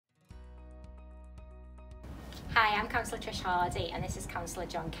Hi, I'm Councillor Trish Hardy and this is Councillor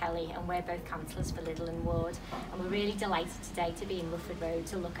John Kelly, and we're both councillors for Litherland Ward, and we're really delighted today to be in Rufford Road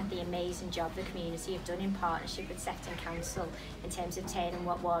to look at the amazing job the community have done in partnership with Sefton Council in terms of turning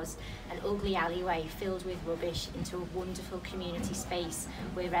what was an ugly alleyway filled with rubbish into a wonderful community space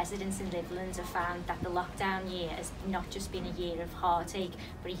where residents in Litherland have found that the lockdown year has not just been a year of heartache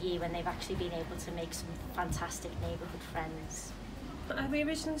but a year when they've actually been able to make some fantastic neighbourhood friends. We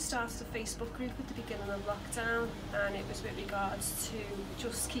originally started a Facebook group at the beginning of lockdown, and it was with regards to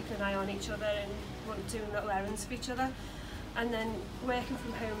just keeping an eye on each other and doing little errands for each other. And then working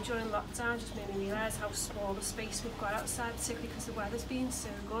from home during lockdown just made me realise how small the space we've got outside, particularly because the weather's been so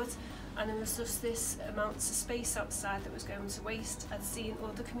good. And there was just this amount of space outside that was going to waste. I'd seen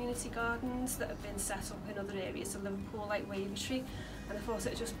other community gardens that have been set up in other areas of Liverpool, like Wavertree, and I thought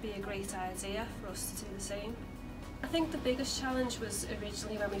it would just be a great idea for us to do the same. I think the biggest challenge was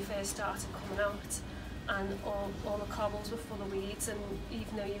originally when we first started coming out, and all the cobbles were full of weeds, and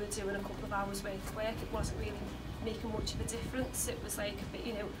even though you were doing a couple of hours worth of work, it wasn't really making much of a difference. It was like a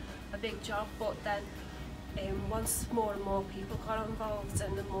bit, a big job. But then once more and more people got involved,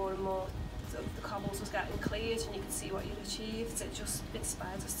 and the more and more the cobbles was getting cleared, and you could see what you'd achieved, it just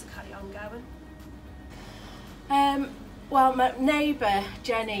inspired us to carry on going. Well, my neighbour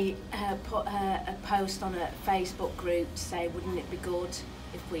Jenny put a post on a Facebook group to say, wouldn't it be good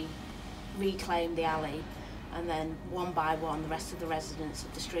if we reclaimed the alley? And then one by one the rest of the residents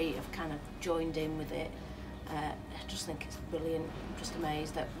of the street have kind of joined in with it. I just think it's brilliant. I'm just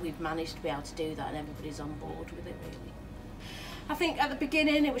amazed that we've managed to be able to do that and everybody's on board with it, really. I think at the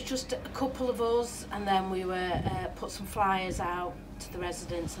beginning it was just a couple of us, and then we were put some flyers out to the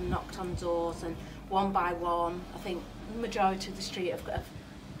residents and knocked on doors, and one by one I think the majority of the street are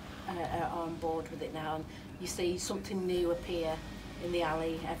on board with it now, and you see something new appear in the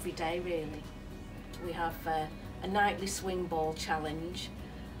alley every day, really. We have a nightly swing ball challenge.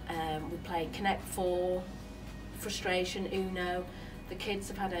 We play Connect 4, Frustration, Uno. The kids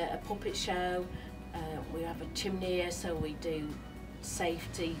have had a puppet show. We have a chimney, so we do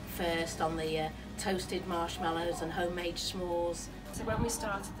safety first on the toasted marshmallows and homemade s'mores. So when we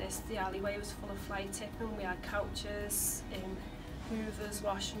started this, the alleyway was full of fly tipping. We had couches, hoovers,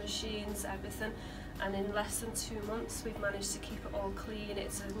 washing machines, everything. And in less than 2 months, we've managed to keep it all clean.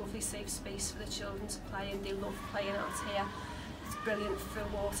 It's a lovely safe space for the children to play in. They love playing out here. It's brilliant for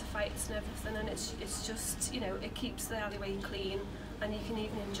water fights and everything. And it's just, it keeps the alleyway clean. And you can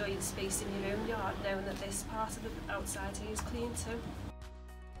even enjoy the space in your own yard knowing that this part of the outside here is clean too.